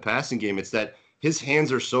him in the passing game, it's that his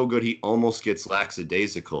hands are so good he almost gets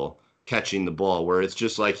lackadaisical catching the ball, where it's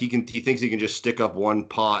just like he thinks he can just stick up one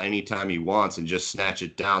paw anytime he wants and just snatch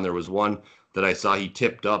it down. There was one that I saw he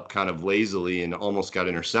tipped up kind of lazily and almost got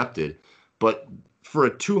intercepted. But for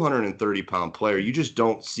a 230-pound player, you just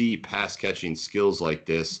don't see pass catching skills like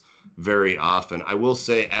this very often. I will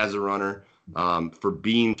say, as a runner, for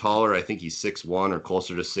being taller, I think he's 6'1" or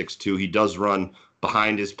closer to 6'2". He does run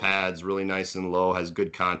behind his pads, really nice and low, has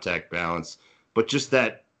good contact balance. But just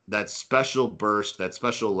that special burst, that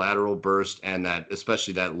special lateral burst, and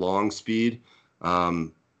especially that long speed,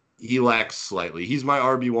 he lacks slightly. He's my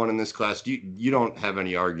RB1 in this class. You don't have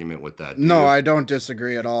any argument with that, do No, you? I don't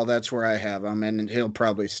disagree at all. That's where I have him, and he'll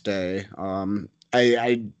probably stay.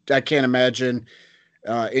 I can't imagine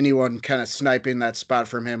anyone kind of sniping that spot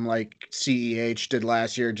from him like CEH did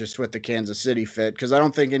last year just with the Kansas City fit, because I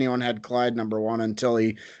don't think anyone had Clyde number one until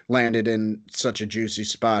he landed in such a juicy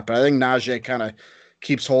spot. But I think Najee kind of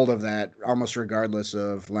keeps hold of that almost regardless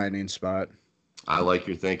of landing spot. I like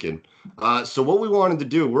your thinking. So what we wanted to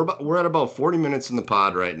do, we're at about 40 minutes in the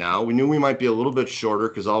pod right now. We knew we might be a little bit shorter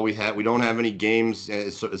because we don't have any games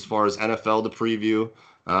as far as NFL to preview,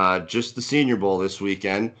 just the Senior Bowl this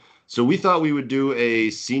weekend. So we thought we would do a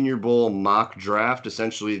Senior Bowl mock draft,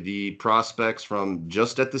 essentially the prospects from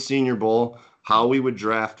just at the Senior Bowl, how we would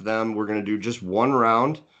draft them. We're going to do just one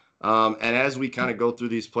round. And as we kind of go through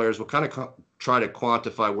these players, we'll kind of try to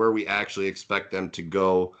quantify where we actually expect them to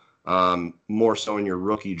go, more so in your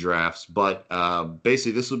rookie drafts. But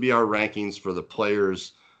basically, this will be our rankings for the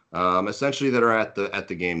players, essentially that are at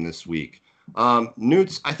the game this week.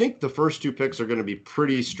 Newts, I think the first two picks are going to be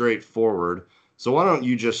pretty straightforward. So why don't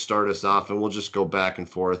you just start us off, and we'll just go back and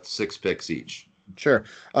forth, 6 picks each. Sure.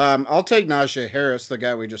 I'll take Najee Harris, the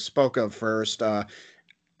guy we just spoke of first. I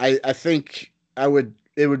think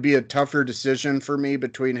it would be a tougher decision for me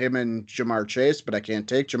between him and Ja'Marr Chase, but I can't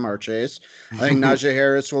take Ja'Marr Chase. I think Najee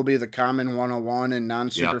Harris will be the common 101 in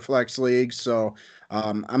non-superflex leagues. So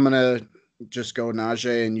I'm going to just go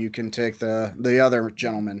Najee, and you can take the other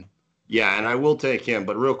gentleman. Yeah, and I will take him.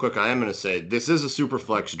 But real quick, I am going to say this is a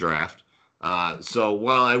superflex draft. So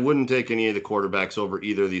while I wouldn't take any of the quarterbacks over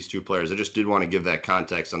either of these two players, I just did want to give that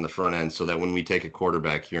context on the front end so that when we take a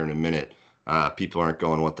quarterback here in a minute, people aren't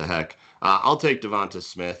going, what the heck? I'll take Devonta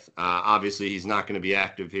Smith. Obviously, he's not going to be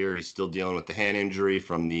active here. He's still dealing with the hand injury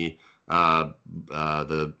from the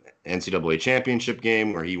NCAA championship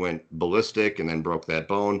game where he went ballistic and then broke that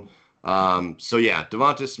bone. So yeah,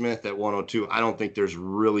 Devonta Smith at 102. I don't think there's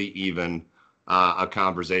really even a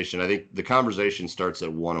conversation. I think the conversation starts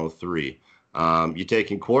at 103. You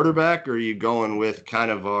taking quarterback, or are you going with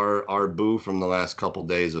kind of our boo from the last couple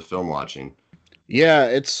days of film watching? Yeah,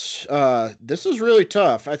 this is really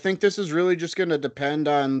tough. I think this is really just going to depend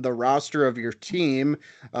on the roster of your team.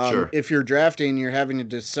 Sure. If you're drafting, you're having to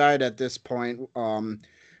decide at this point.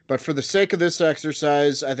 But for the sake of this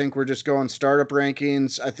exercise, I think we're just going startup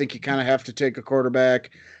rankings. I think you kind of have to take a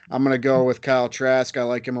quarterback. I'm going to go with Kyle Trask. I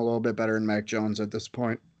like him a little bit better than Mac Jones at this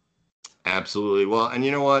point. Absolutely. Well, and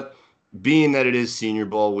you know what? Being that it is Senior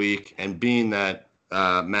Bowl week and being that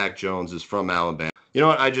Mac Jones is from Alabama, you know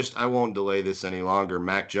what? I won't delay this any longer.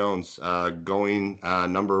 Mac Jones going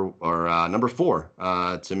number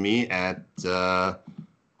 4 to me at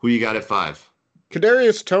who you got at 5?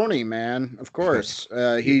 Kadarius Toney, man, of course.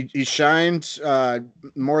 He shined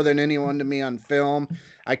more than anyone to me on film.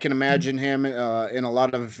 I can imagine him in a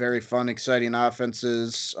lot of very fun, exciting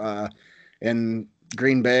offenses. In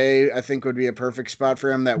Green Bay, I think would be a perfect spot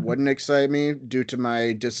for him. That wouldn't excite me due to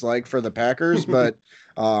my dislike for the Packers, but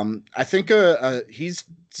I think he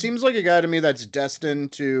seems like a guy to me that's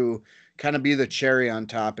destined to kind of be the cherry on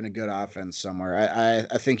top in a good offense somewhere.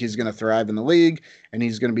 I think he's going to thrive in the league, and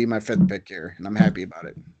he's going to be my 5th pick here, and I'm happy about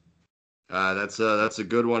it. That's a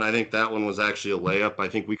good one. I think that one was actually a layup. I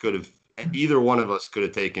think either one of us could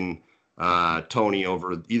have taken Toney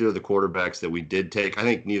over either of the quarterbacks that we did take. I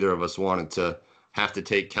think neither of us wanted to have to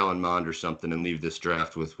take Kellen Mond or something and leave this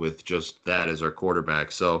draft with just that as our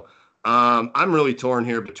quarterback. So I'm really torn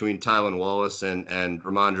here between Tylan Wallace and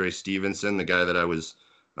Ramondre Stevenson, the guy that I was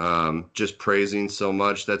just praising so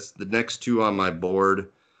much. That's the next two on my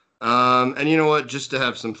board. And you know what? Just to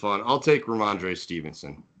have some fun, I'll take Ramondre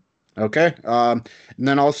Stevenson. Okay. And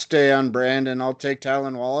then I'll stay on brand, and I'll take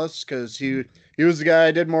Tylan Wallace because he was the guy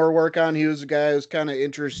I did more work on. He was the guy I was kind of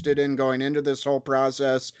interested in going into this whole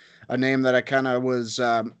process, a name that I kind of was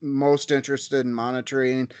most interested in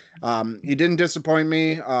monitoring. He didn't disappoint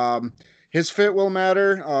me. His fit will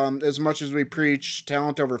matter as much as we preach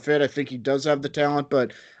talent over fit. I think he does have the talent,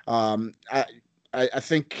 but I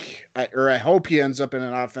hope he ends up in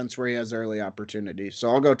an offense where he has early opportunity. So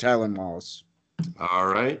I'll go Tylan Wallace. All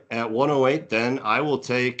right. At 108, then I will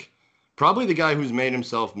take probably the guy who's made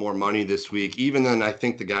himself more money this week, even than I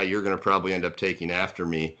think the guy you're going to probably end up taking after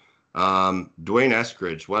me. Dwayne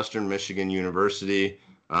Eskridge, Western Michigan University.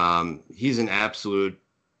 He's an absolute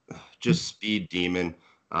just speed demon.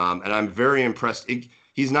 And I'm very impressed.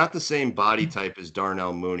 He's not the same body type as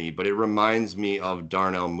Darnell Mooney, but it reminds me of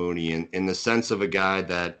Darnell Mooney in the sense of a guy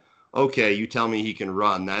that, okay, you tell me he can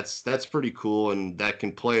run. That's pretty cool, and that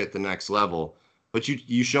can play at the next level. But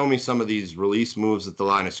you show me some of these release moves at the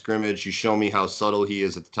line of scrimmage. You show me how subtle he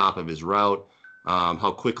is at the top of his route,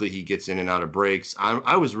 how quickly he gets in and out of breaks.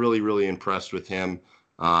 I was really, really impressed with him.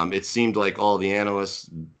 It seemed like all the analysts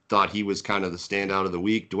thought he was kind of the standout of the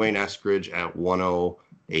week. Dwayne Eskridge at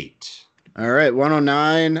 108. All right,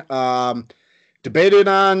 109. Debated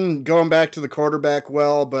on going back to the quarterback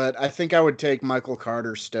but I think I would take Michael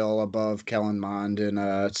Carter still above Kellen Mond in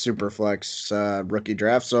a Superflex rookie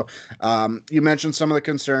draft. So you mentioned some of the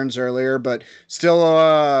concerns earlier, but still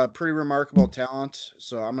a pretty remarkable talent.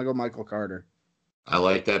 So I'm going to go Michael Carter. I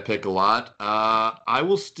like that pick a lot. I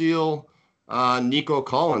will steal Nico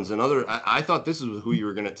Collins. I thought this is who you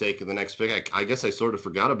were going to take in the next pick. I guess I sort of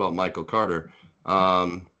forgot about Michael Carter.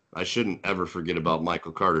 I shouldn't ever forget about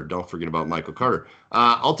Michael Carter. Don't forget about Michael Carter.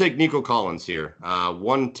 I'll take Nico Collins here.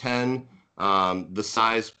 110. The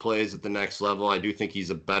size plays at the next level. I do think he's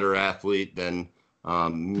a better athlete than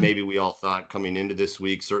maybe we all thought coming into this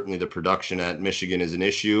week. Certainly the production at Michigan is an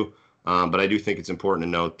issue. But I do think it's important to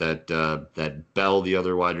note that that Bell, the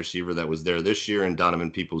other wide receiver that was there this year, and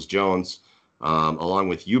Donovan Peoples-Jones, along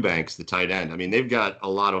with Eubanks, the tight end. I mean, they've got a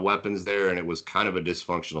lot of weapons there, and it was kind of a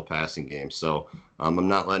dysfunctional passing game. So I'm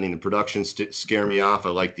not letting the production scare me off. I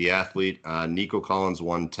like the athlete. Nico Collins,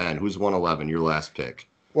 110. Who's 111? Your last pick.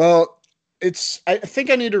 Well, I think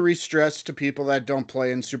I need to re-stress to people that don't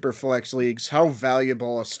play in super flex leagues how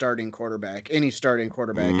valuable a starting quarterback, any starting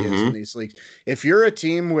quarterback is in these leagues. If you're a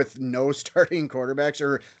team with no starting quarterbacks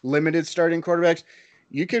or limited starting quarterbacks,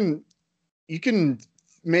 you can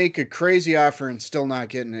make a crazy offer and still not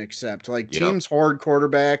get an accept. Like teams hoard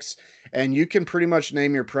quarterbacks, and you can pretty much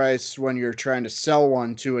name your price when you're trying to sell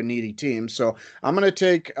one to a needy team. So I'm going to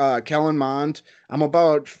take Kellen Mond. I'm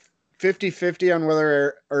about 50-50 on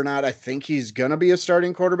whether or not I think he's going to be a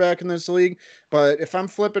starting quarterback in this league. But if I'm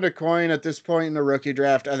flipping a coin at this point in the rookie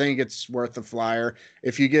draft, I think it's worth the flyer.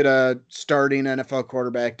 If you get a starting NFL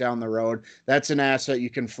quarterback down the road, that's an asset you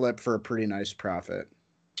can flip for a pretty nice profit.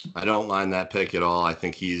 I don't mind that pick at all. I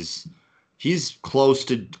think he's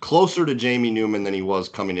closer to Jamie Newman than he was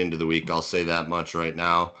coming into the week. I'll say that much right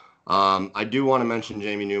now. I do want to mention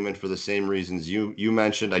Jamie Newman for the same reasons you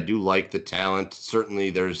mentioned. I do like the talent. Certainly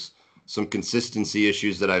there's some consistency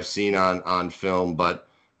issues that I've seen on film, but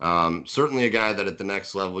certainly a guy that at the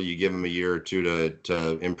next level, you give him a year or two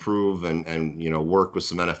to improve and work with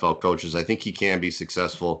some NFL coaches. I think he can be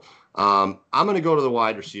successful. I'm going to go to the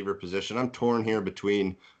wide receiver position. I'm torn here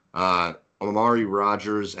between Amari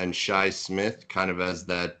Rodgers and Shi Smith, kind of as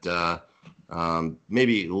that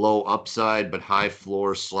maybe low upside but high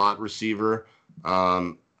floor slot receiver.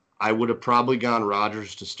 I would have probably gone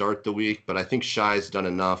Rodgers to start the week, but I think Shi's done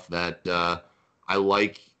enough that I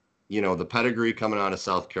like, the pedigree coming out of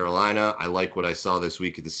South Carolina. I like what I saw this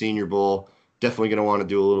week at the Senior Bowl. Definitely going to want to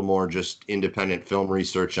do a little more just independent film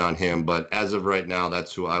research on him. But as of right now,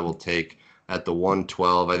 that's who I will take at the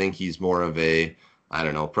 112. I think he's more of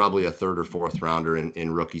probably a third or fourth rounder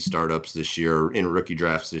in rookie startups this year, in rookie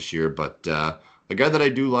drafts this year. But a guy that I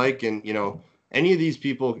do like, and, any of these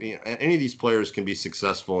people, any of these players can be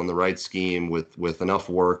successful in the right scheme with enough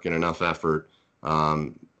work and enough effort.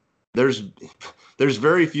 There's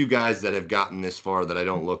very few guys that have gotten this far that I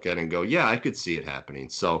don't look at and go, yeah, I could see it happening.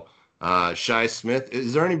 So Shi Smith,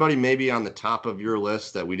 is there anybody maybe on the top of your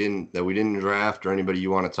list that we didn't draft, or anybody you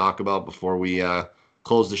want to talk about before we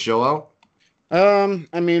close the show out?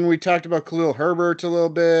 We talked about Khalil Herbert a little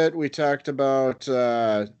bit. We talked about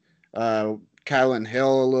Kylan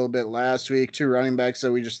Hill a little bit last week, two running backs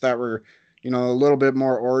that we just thought were, a little bit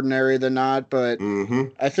more ordinary than not. But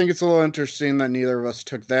I think it's a little interesting that neither of us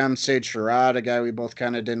took them. Sage Surratt, a guy we both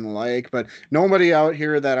kind of didn't like, but nobody out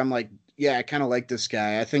here that I'm like, yeah, I kind of like this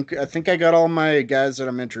guy. I think I got all my guys that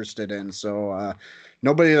I'm interested in. So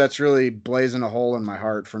nobody that's really blazing a hole in my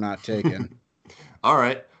heart for not taking. All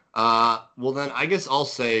right. Well, then I guess I'll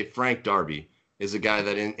say Frank Darby is a guy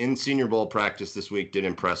that in Senior Bowl practice this week did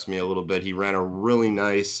impress me a little bit. He ran a really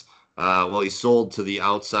nice, he sold to the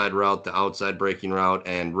outside route, the outside breaking route,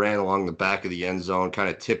 and ran along the back of the end zone, kind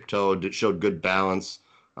of tiptoed, showed good balance,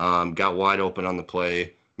 got wide open on the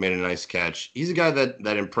play, made a nice catch. He's a guy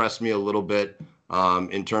that impressed me a little bit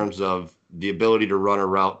in terms of the ability to run a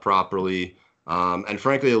route properly, and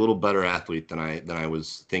frankly, a little better athlete than I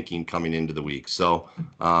was thinking coming into the week. So,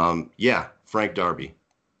 Frank Darby.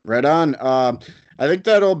 Right on. I think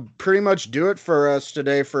that'll pretty much do it for us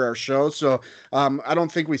today for our show. So I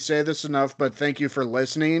don't think we say this enough, but thank you for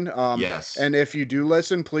listening. Yes. And if you do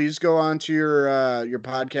listen, please go on to your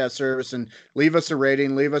podcast service and leave us a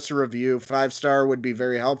rating, leave us a review. 5-star would be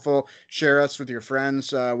very helpful. Share us with your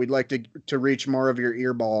friends. We'd like to reach more of your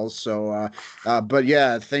earballs. So, but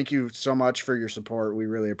yeah, thank you so much for your support. We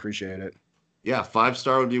really appreciate it. Yeah,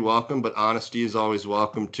 5-star would be welcome, but honesty is always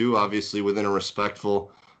welcome too, obviously within a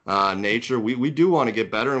respectful nature. We do want to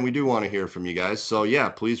get better, and we do want to hear from you guys. So yeah,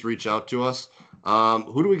 please reach out to us.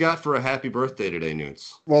 Who do we got for a happy birthday today,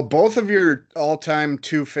 Newts? Well, both of your all-time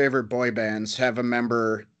two favorite boy bands have a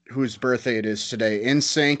member whose birthday it is today.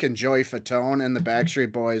 NSYNC and Joey Fatone, and the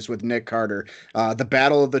Backstreet Boys with Nick Carter. The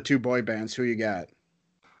battle of the two boy bands. Who you got?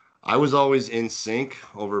 I was always in sync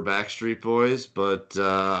over Backstreet Boys, but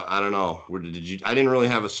I don't know. Where did you? I didn't really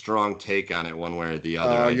have a strong take on it one way or the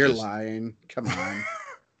other. Oh, you're lying. Come on.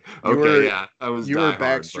 Okay, yeah, I was. You were diehard,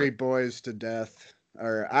 Backstreet Boys to death,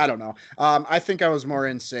 or I don't know. I think I was more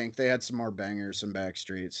in sync. They had some more bangers than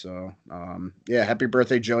Backstreet. So, yeah, happy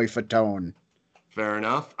birthday, Joey Fatone. Fair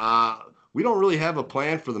enough. We don't really have a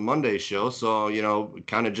plan for the Monday show, so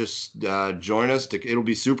kind of just join us. It'll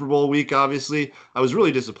be Super Bowl week, obviously. I was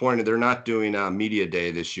really disappointed they're not doing Media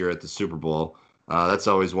Day this year at the Super Bowl. That's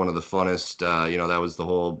always one of the funnest. That was the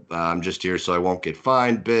whole I'm just here so I won't get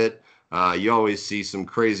fined bit. You always see some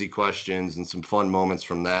crazy questions and some fun moments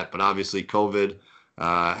from that, but obviously COVID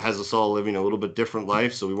has us all living a little bit different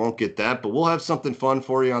life, so we won't get that. But we'll have something fun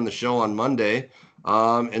for you on the show on Monday.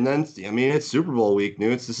 And then, it's Super Bowl week,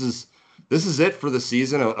 Newts. This is it for the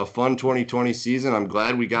season, a fun 2020 season. I'm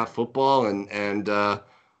glad we got football, and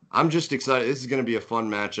I'm just excited. This is going to be a fun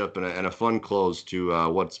matchup and a fun close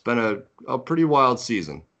to what's been a pretty wild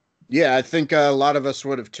season. Yeah, I think a lot of us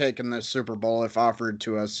would have taken the Super Bowl if offered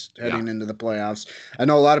to us heading into the playoffs. I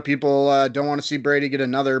know a lot of people don't want to see Brady get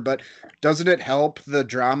another, but doesn't it help the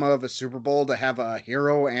drama of a Super Bowl to have a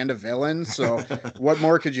hero and a villain? So what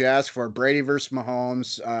more could you ask for? Brady versus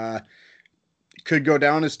Mahomes could go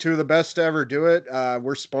down as two of the best to ever do it.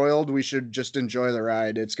 We're spoiled. We should just enjoy the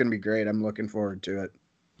ride. It's going to be great. I'm looking forward to it.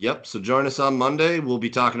 Yep. So join us on Monday. We'll be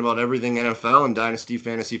talking about everything NFL and Dynasty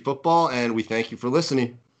Fantasy Football, and we thank you for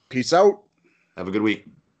listening. Peace out. Have a good week.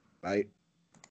 Bye.